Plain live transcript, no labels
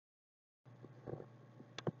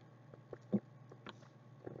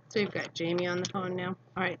So you've got Jamie on the phone now.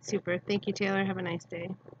 All right, super. Thank you, Taylor. Have a nice day.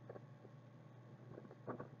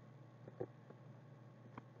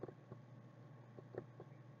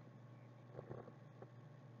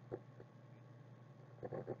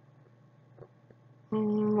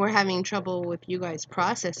 We're having trouble with you guys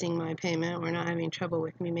processing my payment. We're not having trouble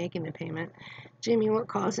with me making the payment. Jamie, what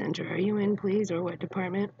call center are you in, please, or what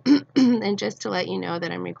department? And just to let you know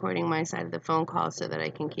that I'm recording my side of the phone call so that I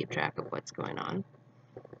can keep track of what's going on.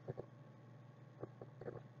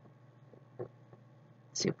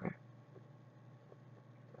 Super.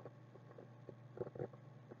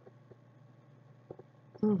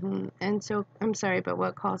 And so, I'm sorry, but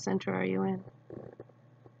what call center are you in?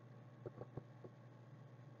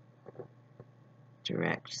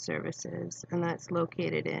 Direct Services, and that's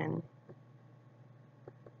located in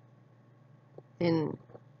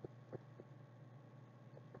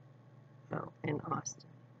Austin.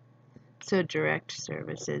 So Direct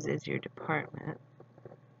Services is your department,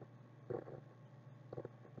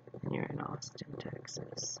 and you're in Austin,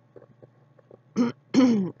 Texas.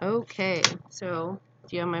 Okay, so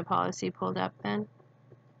do you have my policy pulled up then?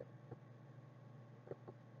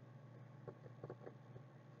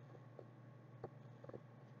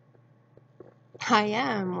 I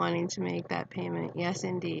am wanting to make that payment, yes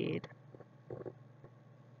indeed.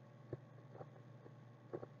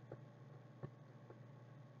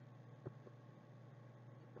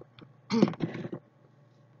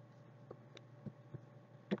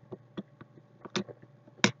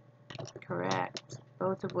 Correct,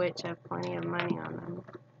 both of which have plenty of money on them.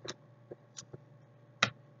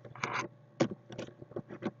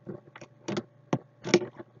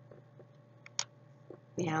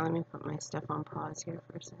 Yeah, let me put my stuff on pause here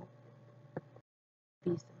for a sec.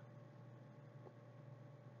 Visa.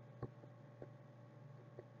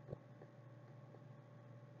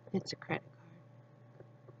 It's a credit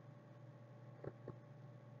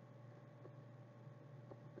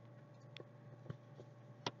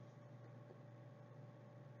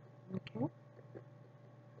card. Okay.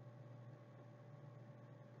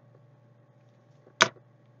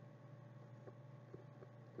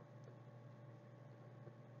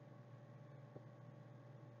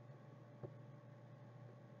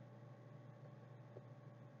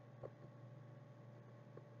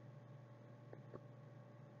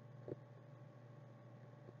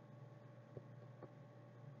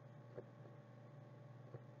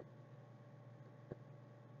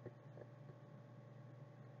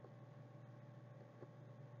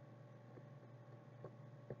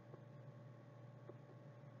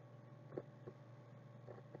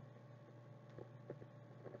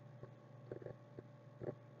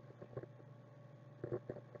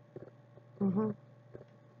 Mm-hmm.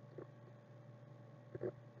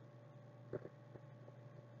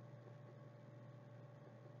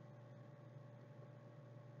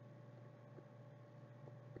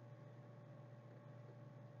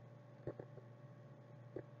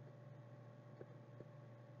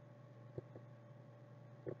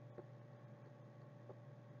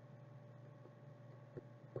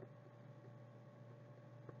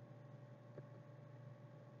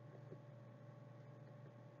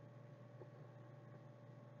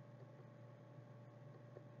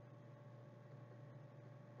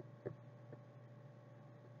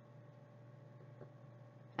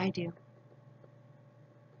 I do.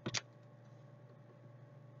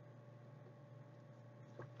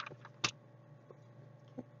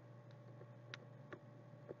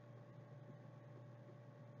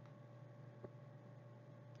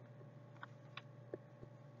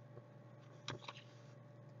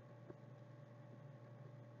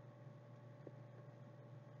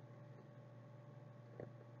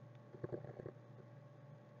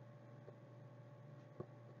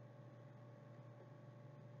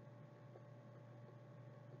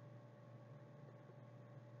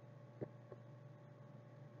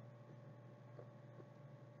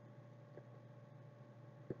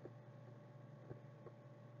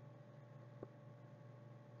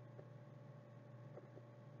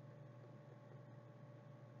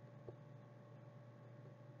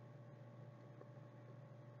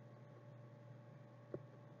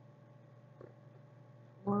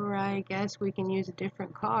 Or I guess we can use a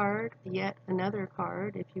different card, yet another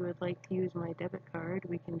card. If you would like to use my debit card,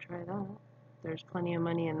 we can try that. There's plenty of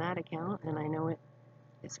money in that account, and I know it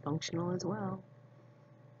is functional as well.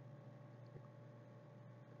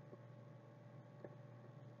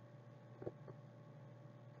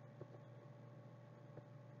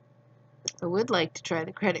 I would like to try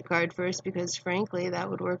the credit card first because, frankly, that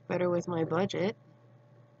would work better with my budget.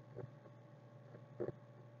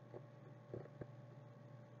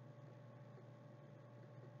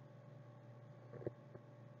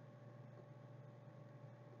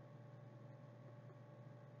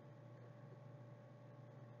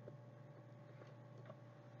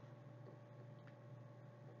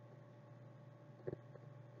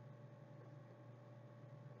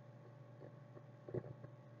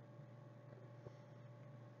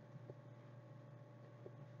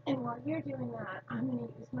 while you're doing that, I'm going to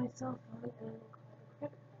use my cell phone and call the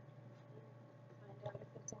credit card company and find out if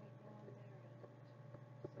it's anything on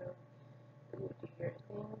their end. So you do your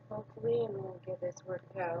thing, hopefully, and we'll get this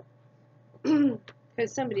worked out.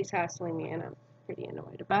 Because somebody's hassling me and I'm pretty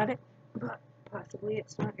annoyed about it, but possibly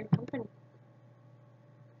it's not your company.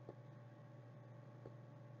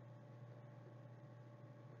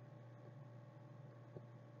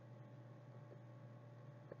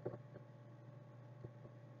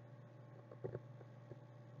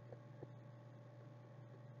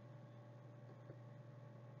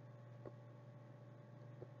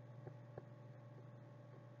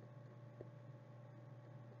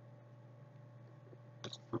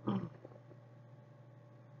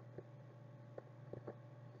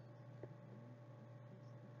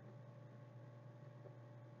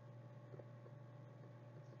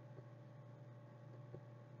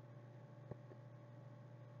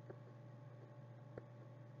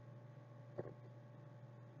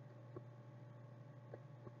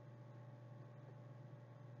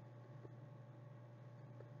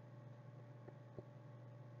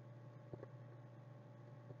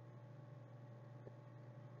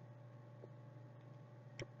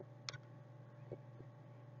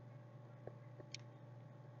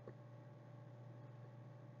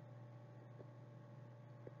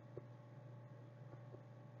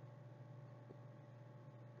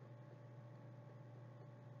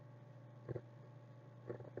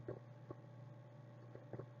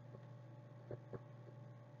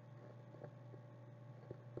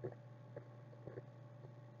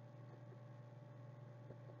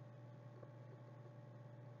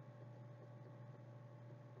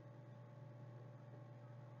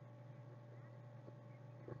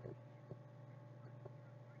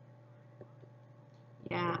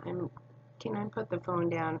 Yeah, can I put the phone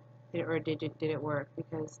down, or did it work?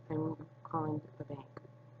 Because I'm calling the bank.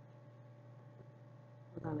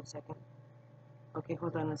 Hold on a second. Okay,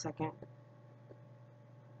 hold on a second.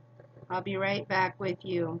 I'll be right back with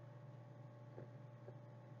you.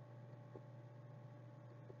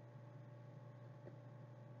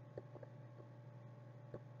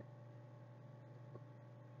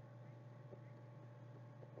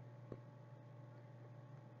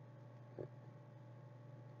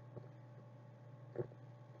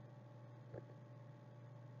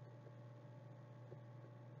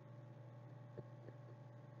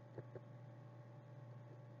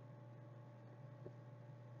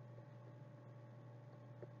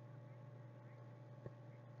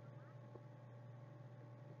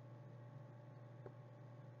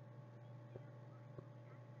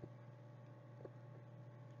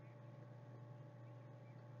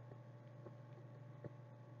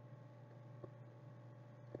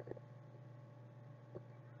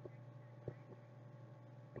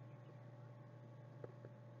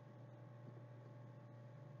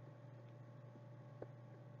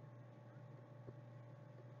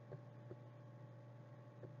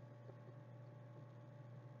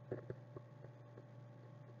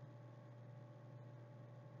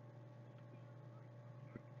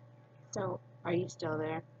 So, are you still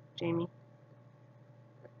there, Jamie?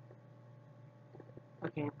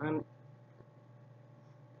 Okay,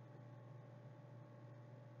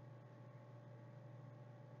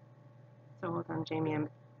 so hold on, Jamie. I'm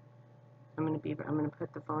gonna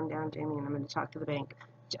put the phone down, Jamie, and I'm gonna talk to the bank.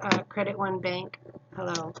 Credit One Bank.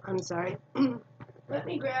 Hello. I'm sorry. Let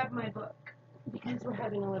me grab my book because we're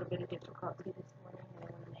having a little bit of difficulty this morning, and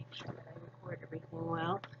I want to make sure that I record everything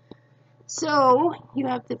well. So you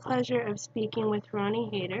have the pleasure of speaking with Ronnie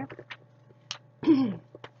Hayter. And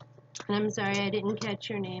I'm sorry I didn't catch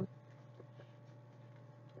your name.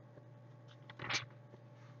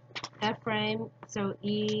 Ephraim, so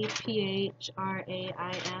Ephraim.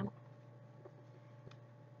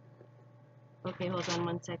 Okay, hold on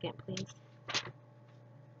one second, please.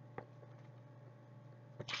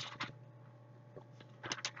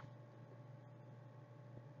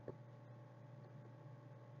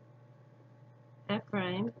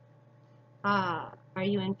 Ephraim, are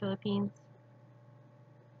you in Philippines?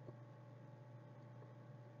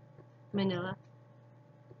 Manila?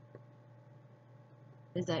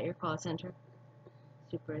 Is that your call center?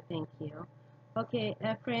 Super, thank you. Okay,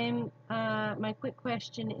 Ephraim, my quick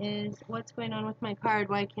question is, what's going on with my card?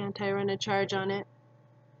 Why can't I run a charge on it?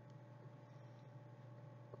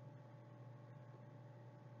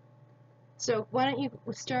 So why don't you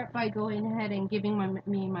start by going ahead and giving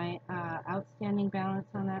me my outstanding balance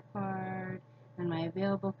on that card and my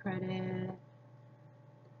available credit.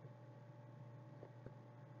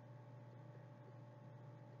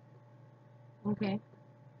 Okay.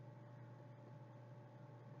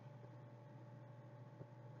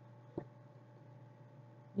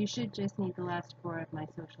 You should just need the last 4 of my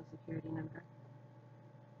social security number.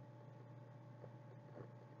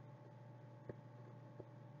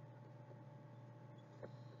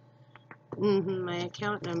 My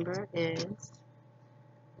account number is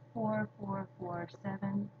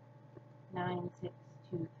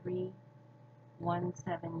 4447962317246076.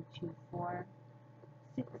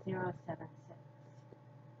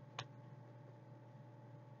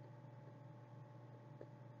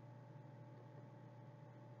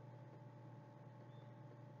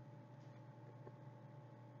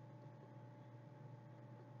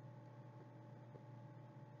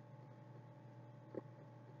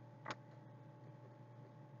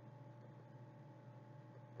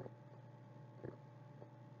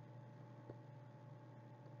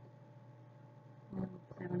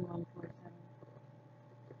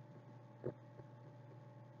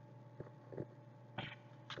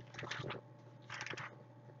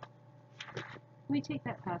 Let me take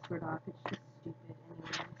that password off. It's just stupid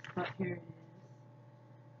anyways. But here it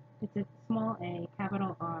is. It's a small a,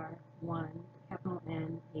 capital R, 1, capital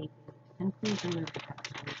N, 8, 8. And please remove the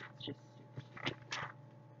password. It's just stupid.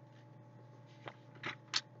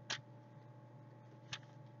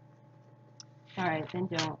 Alright, then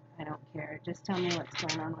don't. I don't care. Just tell me what's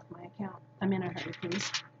going on with my account. I'm in a hurry,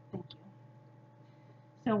 please. Thank you.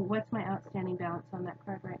 So what's my outstanding balance on that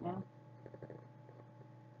card right now?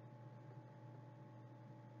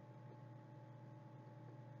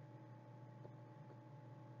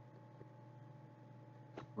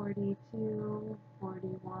 $42,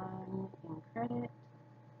 $41 in credit,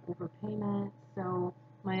 overpayment. So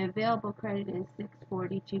my available credit is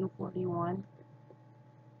 $642.41.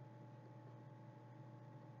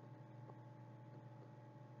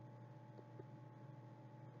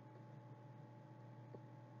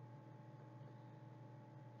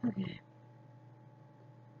 Okay.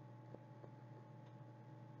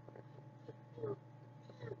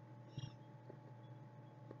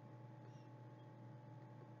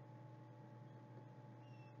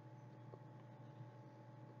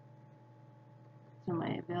 So my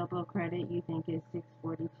available credit you think is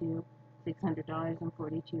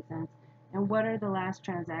 $600.42. And what are the last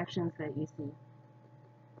transactions that you see?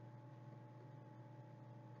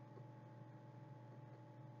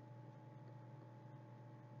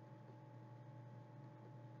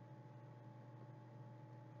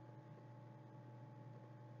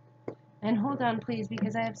 And hold on, please,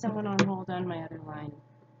 because I have someone on hold on my other line.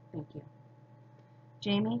 Thank you.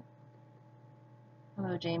 Jamie?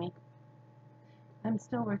 Hello, Jamie. I'm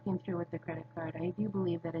still working through with the credit card. I do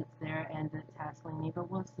believe that it's there and it's hassling me,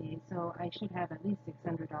 but we'll see. So I should have at least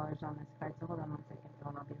 $600 on this card. So hold on 1 second,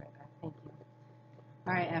 Dawn. I'll be right back. Thank you.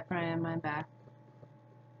 All right, Ephraim, I'm back.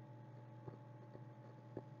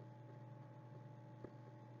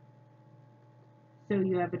 So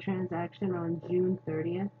you have a transaction on June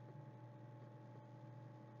 30th?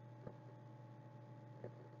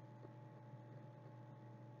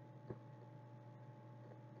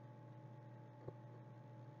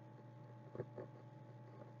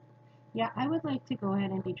 Yeah, I would like to go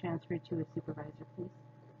ahead and be transferred to a supervisor, please,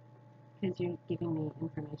 because you're giving me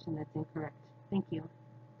information that's incorrect. Thank you.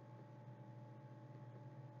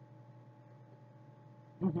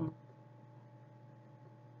 Mm-hmm.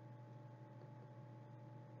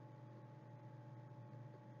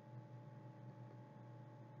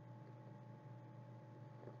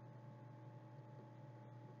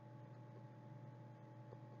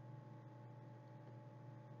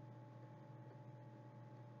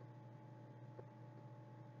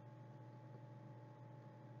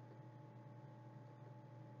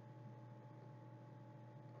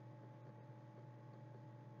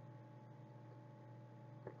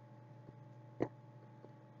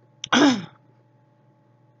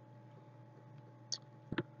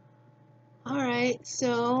 Alright,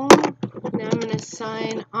 so now I'm going to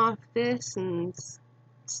sign off this and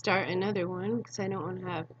start another one because I don't want to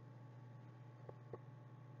have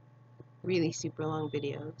really super long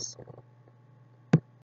videos.